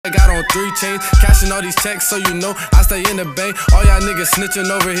on 3 chains, cashing all these checks, so you know I stay in the bank. All y'all niggas snitching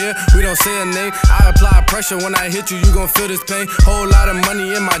over here, we don't say a name. I apply pressure when I hit you, you gon' feel this pain. Whole lot of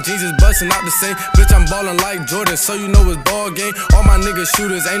money in my jeans is busting out the same. Bitch, I'm ballin' like Jordan, so you know it's ball game. All my niggas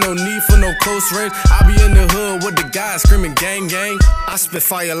shooters, ain't no need for no close range. I be in the hood with the guys screaming gang gang. I spit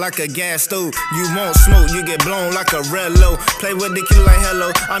fire like a gas stove. You won't smoke, you get blown like a relo. Play with the kid like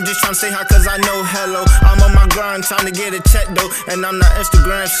hello. I'm just tryna say hi cause I know hello. I'm on my grind trying to get a check though. And I'm not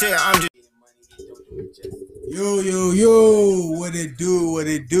Instagram shit, I'm just Yo, what it do?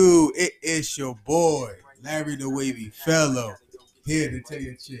 It is your boy, Larry the Wavy Fellow, here to tell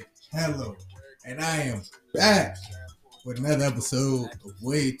your chick hello. And I am back with another episode of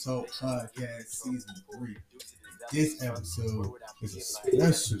Wave Talk Podcast Season 3. This episode is a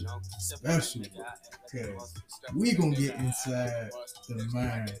special, because we gonna get inside the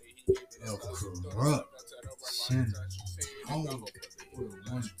mind of corruption. For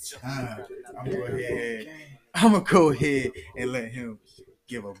one time, I'm gonna go ahead and let him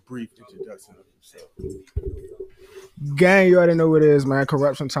give a brief introduction of himself. Gang, you already know what it is, man.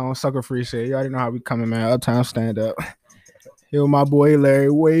 Corruption Tone, sucker free shit. You already know how we coming, man. Uptown stand up. Here with my boy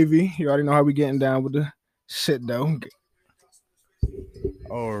Larry Wavy. You already know how we getting down with the shit though. You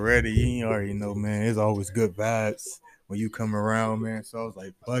already know, man. It's always good vibes when you come around, man. So I was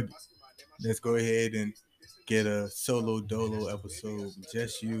like, fuck it. Let's go ahead and get a solo dolo episode with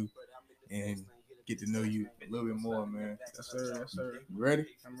just you and get to know you a little bit more, man. Yes, sir. You ready?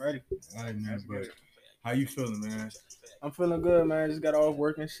 I'm ready. All right, man. But how you feeling, man? I'm feeling good, man. Just got off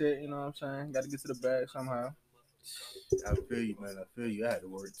work and shit, you know what I'm saying? Got to get to the bag somehow. I feel you, man. I had to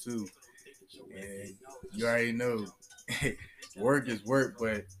work too. And you already know, work is work,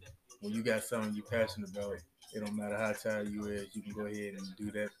 but when you got something you're passionate about, it don't matter how tired you is, you can go ahead and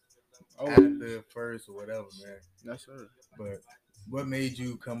do that after first or whatever, man. Yes, sir. But what made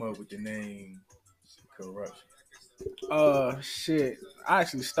you come up with the name Kurruption? Shit. I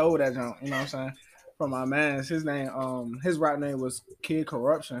actually stole that junk, you know what I'm saying? From my man. His name, his rap name was Kid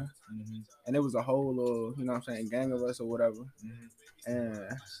Kurruption. Mm-hmm. And it was a whole little, you know what I'm saying, gang of us or whatever. Mm-hmm.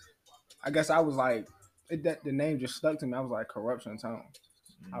 And I guess I was like, the name just stuck to me. I was like, Corruption Tone.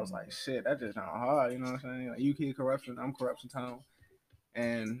 Mm-hmm. I was like, shit, that just sound hard, you know what I'm saying? Like, you Kid Kurruption, I'm Corruption Tone.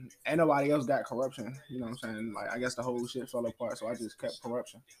 And ain't nobody else got corruption, you know what I'm saying? Like, I guess the whole shit fell apart, so I just kept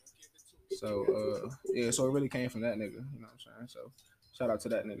corruption. So, so it really came from that nigga, you know what I'm saying? So, shout out to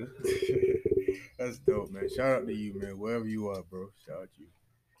that nigga. That's dope, man. Shout out to you, man. Wherever you are, bro. Shout out to you.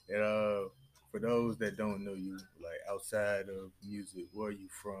 And for those that don't know you, like outside of music, where are you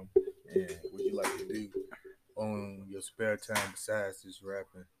from? And what you like to do on your spare time besides just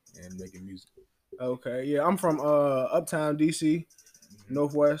rapping and making music? Okay, yeah, I'm from Uptown DC,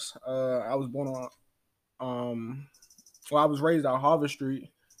 Northwest. I was born on I was raised on Harvard Street,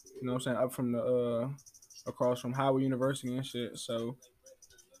 you know what I'm saying, up from the across from Howard University and shit. So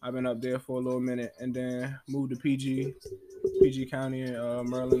I've been up there for a little minute and then moved to PG County and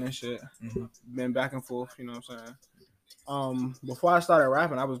Maryland and shit. Mm-hmm. Been back and forth, you know what I'm saying. Before I started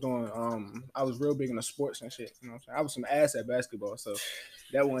rapping, I was doing I was real big into sports and shit, you know what I'm saying. I was some ass at basketball, so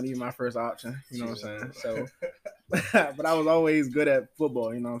that wasn't even my first option, you know what I'm saying. So but I was always good at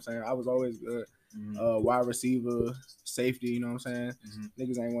football, you know what I'm saying. I was always good. Wide receiver, safety, you know what I'm saying. Mm-hmm.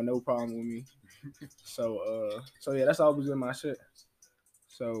 Niggas ain't want no problem with me. So yeah, that's always been my shit.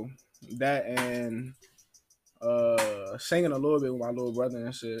 So that and singing a little bit with my little brother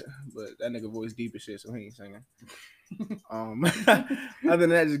and shit, but that nigga voice deep as shit, so he ain't singing. Other than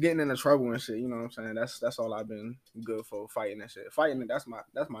that, just getting into trouble and shit, you know what I'm saying. That's all I've been good for, fighting and shit. Fighting, that's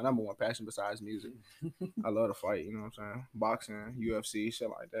my number one passion besides music. I love to fight, you know what I'm saying. Boxing, UFC, shit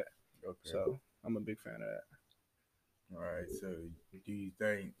like that. Okay. So I'm a big fan of that. All right. So do you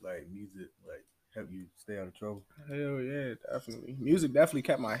think like music like help you stay out of trouble? Hell yeah, definitely. Music definitely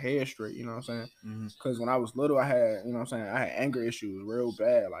kept my head straight, you know what I'm saying? Because when I was little, I had, you know what I'm saying, I had anger issues real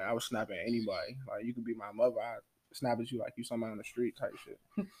bad. Like, I was snapping at anybody. Like, you could be my mother, I'd snap at you like you somebody on the street type shit.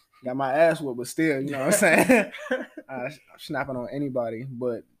 Got my ass whooped, but still, you know what I'm saying? I'm snapping on anybody.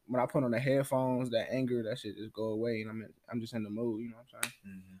 But when I put on the headphones, that anger, that shit just go away, and I'm just in the mood, you know what I'm saying?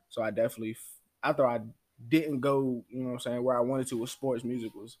 Mm-hmm. So I definitely, after I didn't go, you know what I'm saying, where I wanted to with sports,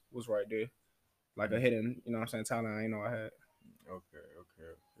 music was right there. Like a hidden, you know what I'm saying, talent I didn't know I had. Okay.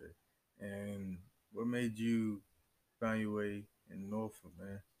 And what made you find your way in Norfolk,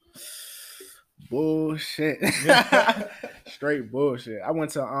 man? Bullshit. Straight bullshit. I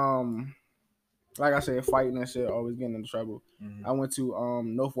went to, like I said, fighting and shit, always getting into trouble. Mm-hmm. I went to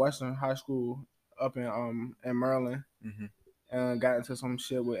Northwestern High School up in Maryland, and got into some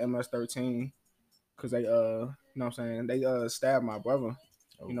shit with MS-13 because they, you know what I'm saying, they stabbed my brother.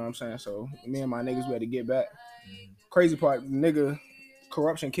 You know what I'm saying? So me and my niggas, we had to get back. Crazy part, nigga,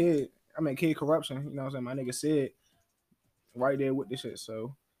 corruption kid. I mean, kid corruption. You know what I'm saying? My nigga said right there with this shit.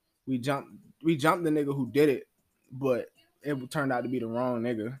 So we jumped the nigga who did it, but it turned out to be the wrong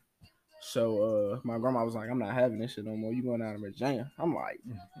nigga. So my grandma was like, I'm not having this shit no more. You going down to Virginia? I'm like,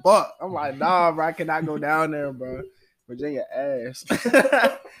 fuck. I'm like, nah, bro, I cannot go down there, bro. Virginia ass.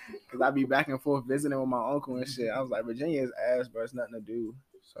 Cause I be back and forth visiting with my uncle and shit. I was like, Virginia is ass, bro. It's nothing to do.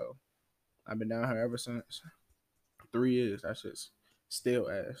 So I've been down here ever since. 3 years. That shit's still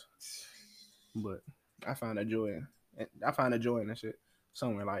ass. But I found a joy in this shit.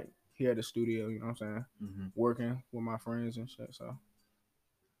 Somewhere like here at the studio, you know what I'm saying? Working with my friends and shit. So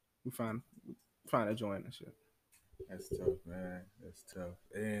we find a joy in this shit. That's tough, man. That's tough.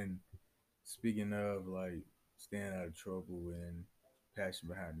 And speaking of like staying out of trouble and passion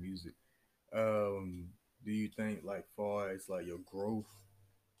behind music, do you think like far as like your growth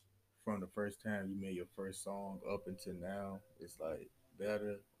from the first time you made your first song up until now, it's like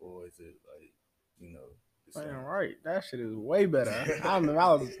better, or is it like, you know, the same? Man, right. That shit is way better. I remember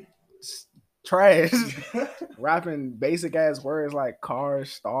I was trash rapping basic ass words like car,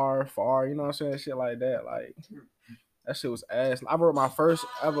 star, far, you know what I'm saying? Shit like that. Like that shit was ass. I wrote my first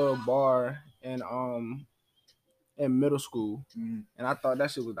ever bar in middle school, and I thought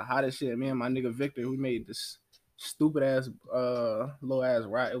that shit was the hottest shit. Me and my nigga Victor, we made this stupid ass low ass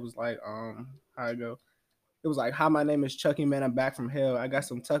rap. It was like how it go? It was like, hi, my name is Chucky, man, I'm back from hell. I got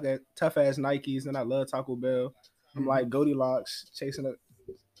some tough ass Nikes, and I love Taco Bell. I'm like Goldilocks chasing a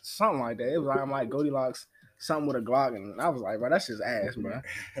something like that. It was like, I'm like Goldilocks, something with a Glock, and I was like, bro, that's just ass, bro.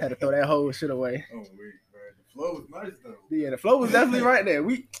 Had to throw that whole shit away. Oh wait, bro, the flow was nice though. Yeah, the flow was definitely right there.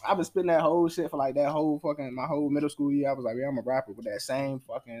 I've been spitting that whole shit for like that whole fucking my whole middle school year. I was like, yeah, I'm a rapper with that same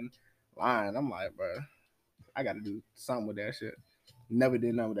fucking line. I'm like, bro, I got to do something with that shit. Never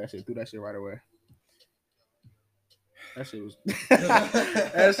did nothing with that shit. Threw that shit right away. That shit was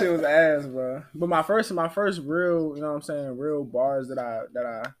that shit was ass, bro. But my first real, you know what I'm saying, real bars that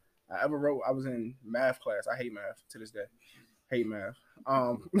I ever wrote, I was in math class. I hate math to this day. Hate math.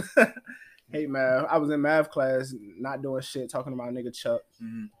 Hate math. I was in math class, not doing shit, talking to my nigga Chuck,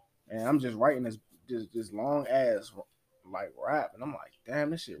 and I'm just writing this long ass like rap, and I'm like, damn,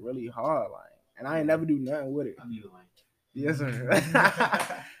 this shit really hard, like, and I ain't never do nothing with it. Yes,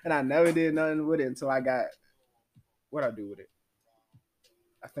 sir. And I never did nothing with it until I got. What I do with it?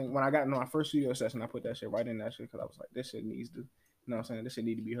 I think when I got into my first studio session, I put that shit right in that shit because I was like, this shit needs to, you know what I'm saying? This shit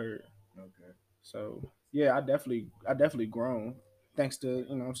need to be heard. Okay. So yeah, I definitely grown thanks to,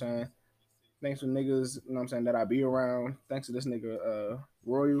 you know what I'm saying? Thanks to niggas, you know what I'm saying, that I be around. Thanks to this nigga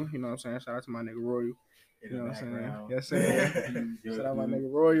Royal, you know what I'm saying? Shout out to my nigga Royal. You know what I'm saying? Yes, sir. Shout out my nigga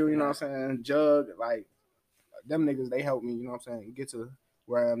Royal, you know what I'm saying? Jug, like them niggas, they helped me, you know what I'm saying, get to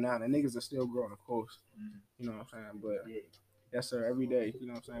where I am now. And niggas are still growing, of course. You know what I'm saying? But yes, sir, every day, you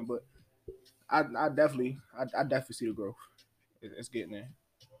know what I'm saying? But I definitely see the growth. It's getting there.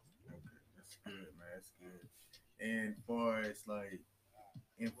 Okay, that's good, man. That's good. And far as like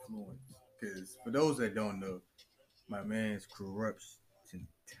influence, because for those that don't know, my man's Kurruption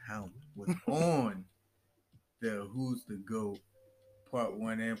Talent was on the Who's the GOAT Part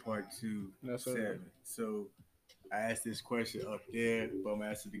 1 and Part 2 Yes, sir. 7. So I asked this question up there, but I'm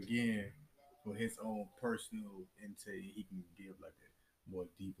gonna ask it again for his own personal intake. He can give like a more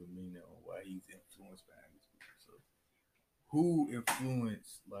deeper meaning on why he's influenced by these people. So who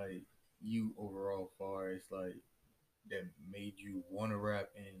influenced like you overall, far as like that made you want to rap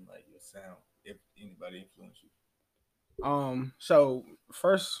and like your sound? If anybody influenced you. So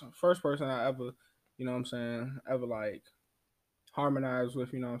first person I ever, you know what I'm saying, ever like harmonized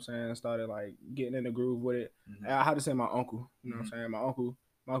with, you know what I'm saying, started like getting in the groove with it. I had to say my uncle, you know what I'm saying, my uncle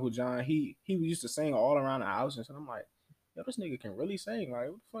John, he used to sing all around the house and I'm like, yo, this nigga can really sing. Like,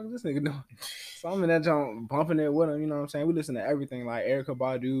 what the fuck is this nigga doing? So I'm in that joint bumping it with him, you know what I'm saying? We listen to everything like Erykah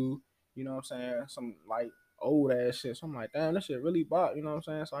Badu, you know what I'm saying? Some like old ass shit. So I'm like, damn, this shit really bop, you know what I'm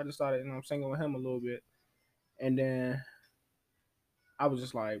saying? So I just started, you know, singing with him a little bit. And then I was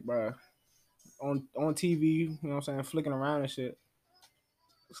just like, bruh, on TV, you know what I'm saying, flicking around and shit,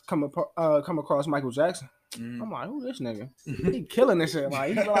 come across Michael Jackson. I'm like, who this nigga? He killing this shit.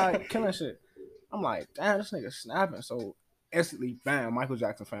 Like, he's like killing shit. I'm like, damn, this nigga snapping. So instantly, bam, Michael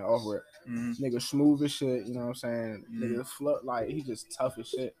Jackson fan off rip. Nigga smooth as shit, you know what I'm saying? Nigga flood, like, he just tough as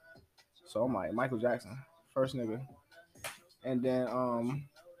shit. So I'm like, Michael Jackson, first nigga. And then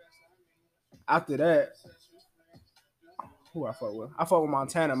after that, who I fuck with? I fuck with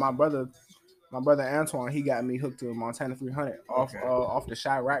Montana. My brother Antoine, he got me hooked to Montana 300 off the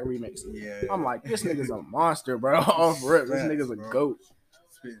Chirac remix. Yeah. I'm like, this nigga's a monster, bro. Off rip, this nigga's a goat.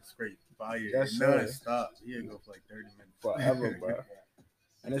 spitting straight fire. Yes, Never sir. stop. He'll go for like 30 minutes. Forever, bro.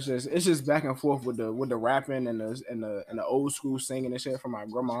 And it's just back and forth with the rapping and the old school singing and shit from my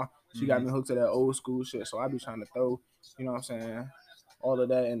grandma. She got me hooked to that old school shit. So I be trying to throw, you know what I'm saying, all of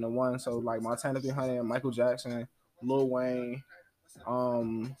that into one. So like Montana 300, Michael Jackson, Lil Wayne,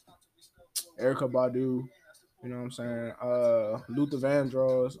 Erykah Badu, you know what I'm saying, Luther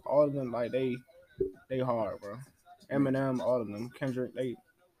Vandross, all of them, like they hard, bro. Eminem, all of them, Kendrick,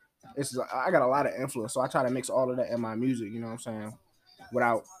 I got a lot of influence, so I try to mix all of that in my music, you know what I'm saying,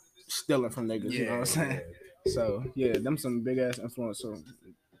 without stealing from niggas, you know what I'm saying. So yeah, them some big ass influence. So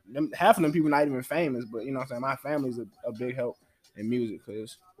half of them people not even famous, but you know what I'm saying, my family's a big help in music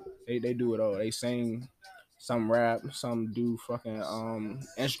because they do it all. They sing, some rap, some do fucking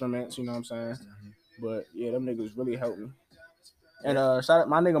instruments, you know what I'm saying. But yeah, them niggas really helped me. And shout out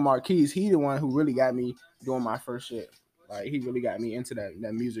my nigga Marquise, he the one who really got me doing my first shit. Like he really got me into that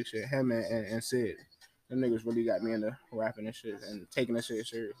music shit. Him and Sid. Them niggas really got me into rapping and shit and taking that shit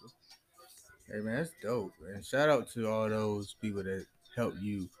seriously. Hey man, that's dope. And shout out to all those people that help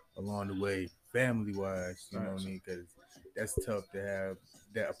you along the way, family wise. You know what I mean? Because that's tough to have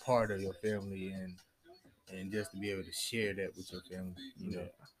that a part of your family and just to be able to share that with your family. You know,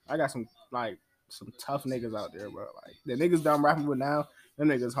 I got some tough niggas out there, bro. Like the niggas that I'm rapping with now, them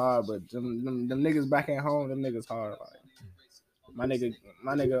niggas hard, but them niggas back at home, them niggas hard. Like my nigga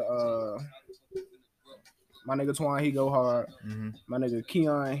Twan, he go hard. My nigga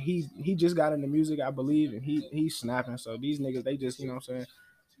Keon, he just got into music, I believe, and he's snapping. So these niggas, they just, you know what I'm saying,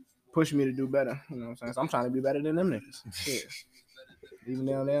 push me to do better. You know what I'm saying? So I'm trying to be better than them niggas. Shit. Even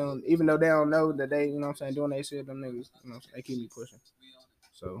though they don't know that they, you know what I'm saying, doing their shit, them niggas, you know what I'm saying, they keep me pushing.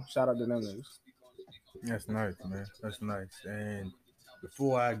 So shout out to them niggas. That's nice, man. That's nice. And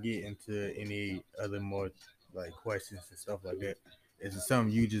before I get into any other more like questions and stuff like that, is it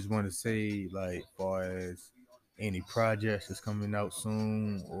something you just want to say, like, far as any projects that's coming out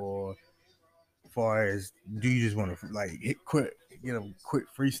soon, or far as do you just want to like get a quick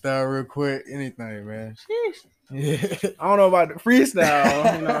freestyle real quick, anything, man? Yeah. I don't know about the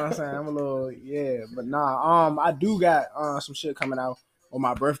freestyle, you know what I'm saying? I'm a little, but nah, I do got some shit coming out on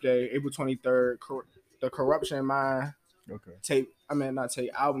my birthday, April 23rd. The Kurruption Mind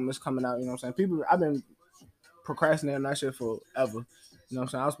album is coming out, you know what I'm saying? I've been procrastinating that shit forever. You know what I'm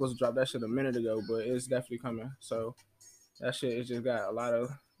saying? I was supposed to drop that shit a minute ago, but it's definitely coming. So that shit, it just got a lot of,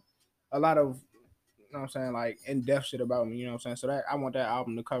 you know what I'm saying, like in-depth shit about me, you know what I'm saying? So that I want that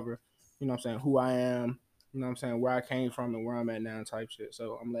album to cover, you know what I'm saying, who I am, you know what I'm saying, where I came from and where I'm at now type shit.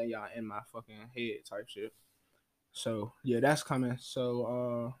 So I'm letting y'all in my fucking head type shit. So yeah, that's coming.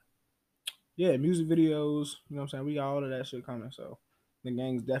 So yeah, music videos, you know what I'm saying, we got all of that shit coming. So the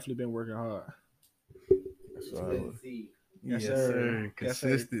gang's definitely been working hard. That's right. Yes, sir.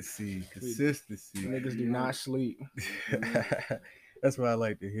 Consistency. Niggas do not sleep. That's what I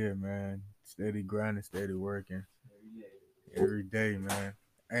like to hear, man. Steady grinding, steady working. Every day, man.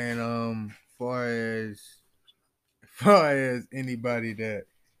 And far as anybody that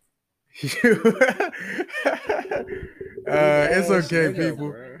it's okay,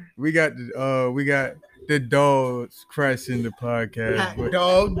 people. We got the dogs crashing the podcast.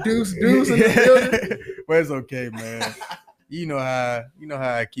 Dog deuce in the building. But it's okay, man. You know how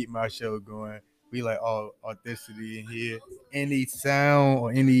I keep my show going. We like all authenticity in here. Any sound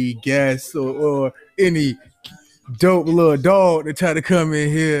or any guest or any dope little dog that try to come in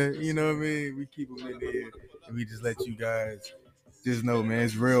here, you know what I mean? We keep them in here and we just let you guys just know, man,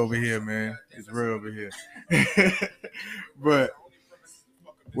 it's real over here, man. It's real over here. But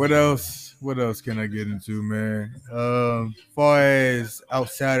what else can I get into, man? Far as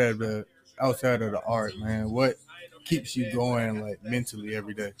outside of the art, man, what keeps you going like mentally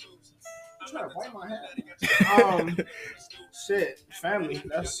every day? I'm trying to bite my head. Shit, family.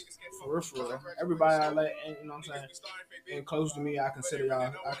 That's for real. Everybody I like, you know what I'm saying, and close to me, I consider, you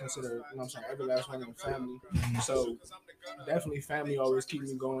know what I'm saying, every last one of them family. So definitely family always keep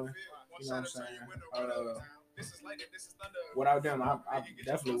me going. You know what I'm saying? Without them, I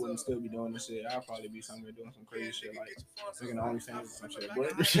definitely wouldn't still be doing this shit. I'd probably be somewhere doing some crazy shit like freaking OnlyFans or some shit.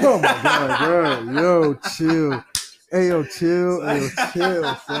 But oh my god, bro, yo, chill. Hey, chill,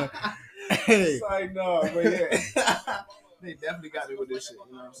 son. Hey, it's like no, but yeah. They definitely got me with this shit.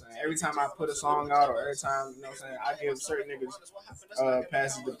 You know what I'm saying? Every time I put a song out, or every time, you know what I'm saying, I give certain niggas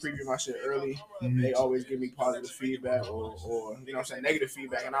passes to preview my shit early. Mhm. They always give me positive feedback or you know what I'm saying, negative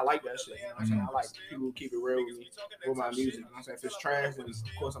feedback, and I like that shit. You know what I'm saying? I like people who keep it real with me with my music. You know what I'm saying? If it's trash, then of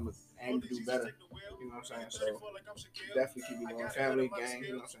course I'm gonna aim to do better. You know what I'm saying? So definitely keep me going. Family, gang,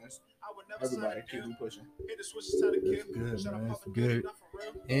 you know what I'm saying? Everybody keep me pushing. That's good, man. That's good.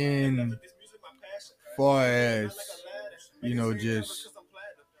 And far as just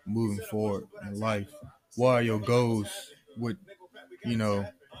moving forward in life, what are your goals with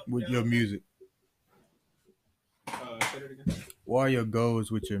with your music? Say that again. What are your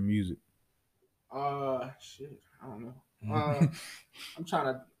goals with your music? Shit, I don't know. I'm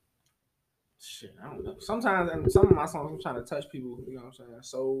trying to. Shit, I don't know. Sometimes, and some of my songs, I'm trying to touch people. You know what I'm saying?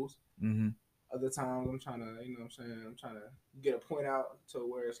 Souls. Mm-hmm. Other times, I'm trying to. You know what I'm saying? I'm trying to get a point out to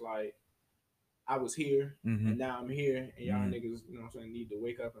where it's like I was here Mm-hmm. and now I'm here, and y'all Mhm. niggas, you know what I'm saying, need to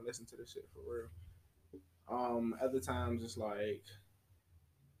wake up and listen to this shit for real. Other times it's like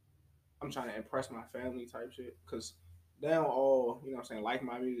I'm trying to impress my family type shit, cause they don't all, you know what I'm saying, like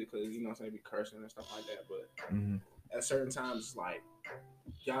my music, cause you know what I'm saying, be cursing and stuff like that. But Mm-hmm. at certain times, it's like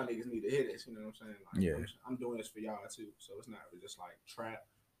y'all niggas need to hear this. You know what I'm saying? Like Yeah. I'm doing this for y'all too, so it's not just like trap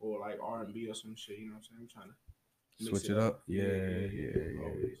or like R&B or some shit. You know what I'm saying? I'm trying to mix Switch it up. Yeah.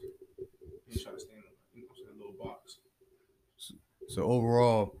 Always. I'm trying to stay in, you know what I'm saying, a little box. So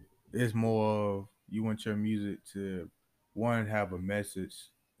overall, it's more of you want your music to one have a message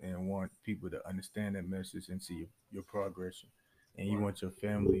and want people to understand that message and see your progression, and you want your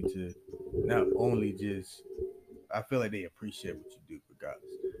family to not only just I feel like they appreciate what you do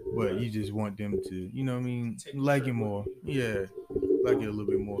regardless, but you just want them to what I mean like it more, like it a little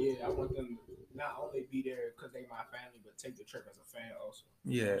bit more. Yeah, I want them to not only be there because they my family, but take the trip as a fan also.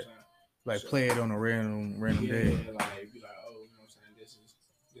 You know what I'm saying? Like play it on a random day. Like be like, oh, you know what I'm saying? This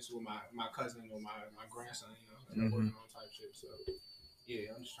is what my cousin or my grandson, you know, they're working on type shit. So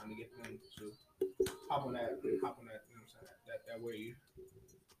yeah, I'm just trying to get them to hop on that, you know what I'm saying? That wave.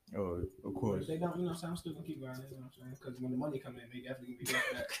 Oh, of But course. if they don't, you know what I'm saying, I'm still gonna keep going, you know what I'm saying? Because when the money come in, they definitely gonna be there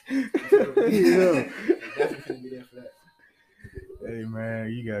for that. They definitely gonna be there for that. Hey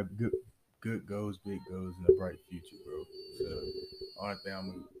man, you got good goals, big goals, and a bright future, bro. So only thing I'm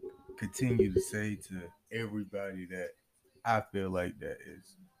gonna continue to say to everybody that I feel like that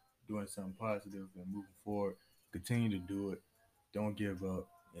is doing something positive and moving forward, continue to do it. Don't give up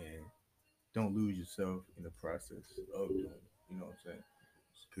and don't lose yourself in the process of doing it. You know what I'm saying?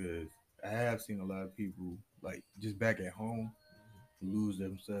 Because I have seen a lot of people like just back at home lose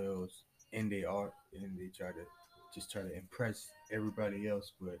themselves in their art and they try to impress everybody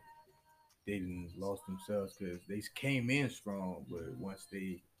else, but they didn't lost themselves because they came in strong, but once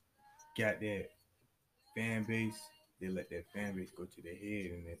they got that fan base, they let that fan base go to their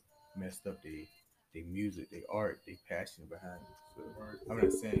head and it messed up their music, their art, their passion behind it. So I'm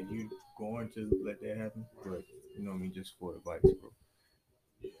not saying you going to let that happen, but you know what I mean, just for advice, bro.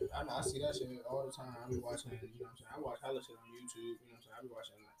 Yeah, I see that shit all the time. I be watching, you know what I'm saying? I watch hella shit on YouTube, you know what I'm saying? I be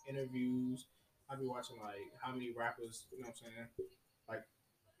watching like, interviews. I be watching like how many rappers, you know what I'm saying?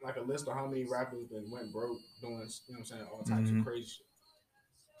 Like a list of how many rappers been went broke doing, you know what I'm saying, all types of crazy shit.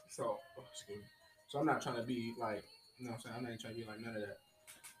 So, excuse me. So I'm not trying to be like, you know what I'm saying? I'm not trying to be like none of that.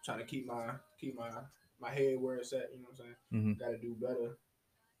 I'm trying to keep my head where it's at, you know what I'm saying? Mm-hmm. Got to do better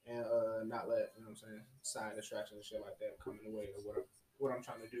and not let, you know what I'm saying, side distractions and shit like that come in the way of what I'm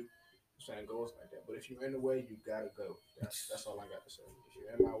trying to do. I'm saying goals like that. But if you're in the way, you gotta go. That's all I got to say. If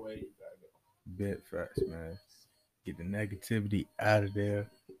you're in my way, you gotta go. Bet facts, man. Get the negativity out of there.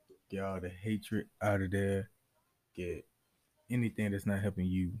 Get all the hatred out of there. Get anything that's not helping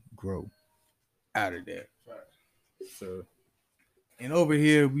you grow out of there. Right. So, and over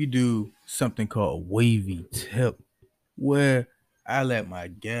here we do something called wavy tip, where I let my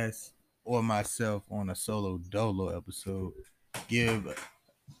guests or myself on a solo dolo episode give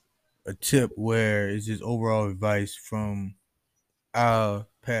a tip where it's just overall advice from our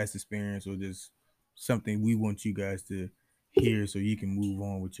past experience or just something we want you guys to hear so you can move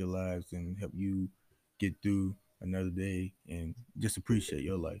on with your lives and help you get through another day and just appreciate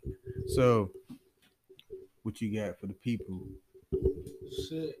your life. So, what you got for the people?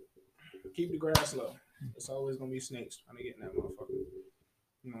 Shit. Keep the grass low. It's always gonna be snakes trying to get in that motherfucker.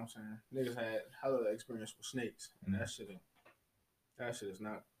 You know what I'm saying? Niggas had hella experience with snakes, and that shit is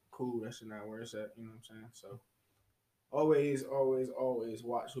not cool. That shit not where it's at. You know what I'm saying? So always, always, always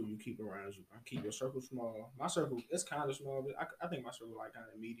watch who you keep around you. Keep your circle small. My circle is kind of small, but I think my circle like kind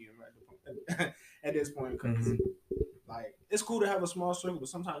of medium at this point because like it's cool to have a small circle, but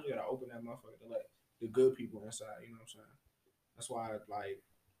sometimes you gotta open that motherfucker to let the good people inside. You know what I'm saying? That's why, like,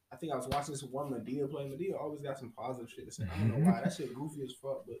 I think I was watching this one Madea play. Madea always got some positive shit to say. I don't know why. That shit goofy as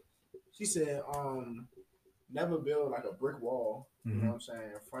fuck. But she said, never build like a brick wall, you know what I'm saying,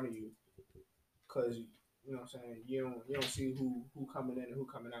 in front of you. Because, you know what I'm saying, you don't see who coming in and who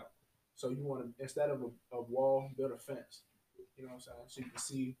coming out. So you want to, instead of a wall, build a fence. You know what I'm saying? So you can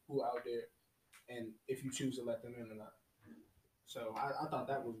see who out there and if you choose to let them in or not. So I thought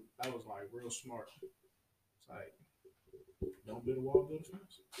that was like real smart. It's like, don't build a wall, build a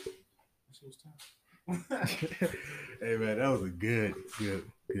fence. That's what's time. Hey man, that was a good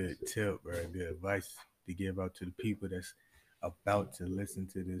tip, bro. Good advice to give out to the people that's about to listen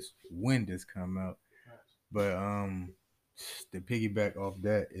to this when this come out. But the piggyback off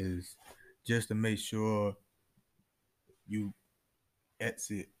that is just to make sure you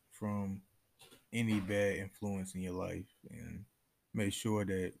exit from any bad influence in your life and make sure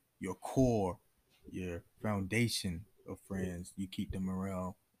that your core, your foundation of friends, you keep them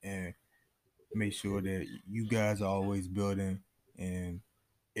around and make sure that you guys are always building. And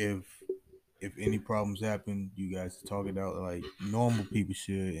if any problems happen, you guys talk it out like normal people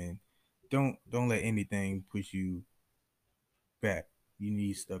should, and don't let anything push you back. You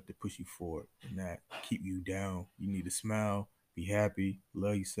need stuff to push you forward and not keep you down. You need to smile, be happy,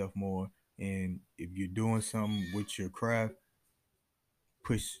 love yourself more. And if you're doing something with your craft,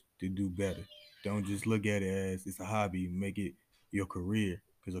 push to do better. Don't just look at it as it's a hobby. Make it your career,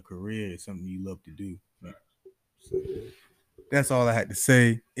 because a career is something you love to do. So that's all I had to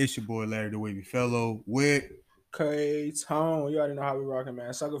say. It's your boy Larry the Wavy Fellow with K-Tone. You already know how we rocking,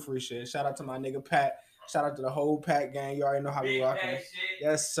 man. Sucker free shit. Shout out to my nigga Pat. Shout out to the whole Pat gang. You already know how we rocking.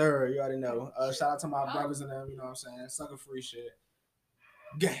 Yes, sir. You already know. Shout out to my brothers and them. You know what I'm saying? Sucker free shit.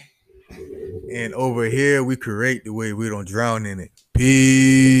 Gang. And over here, we create the way we don't drown in it.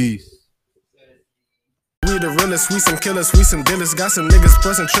 Peace. We the realest, we some killers, we some dealers. Got some niggas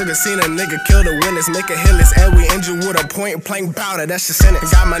pressing triggers, seen a nigga kill the winners, make a hillers, and we injure with a point blank powder, that's your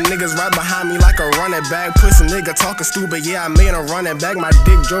sentence. Got my niggas right behind me like a running back. Pussy nigga talking stupid, yeah, I made a running back. My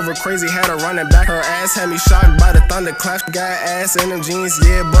dick drove her crazy, had her running back. Her ass had me shocked by the thunderclaps. Got ass in them jeans,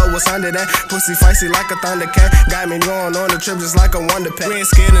 yeah, but what's under that? Pussy feisty like a thundercat. Got me going on the trip just like a wonder pet. We ain't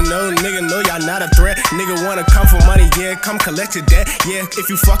scared of no nigga, know y'all not a threat. Nigga wanna come for money, yeah, come collect your debt. Yeah, if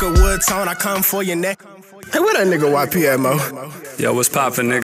you fuck a wood tone, I come for your neck. Hey, where that nigga YP at, Mo? Yo, what's poppin', nigga?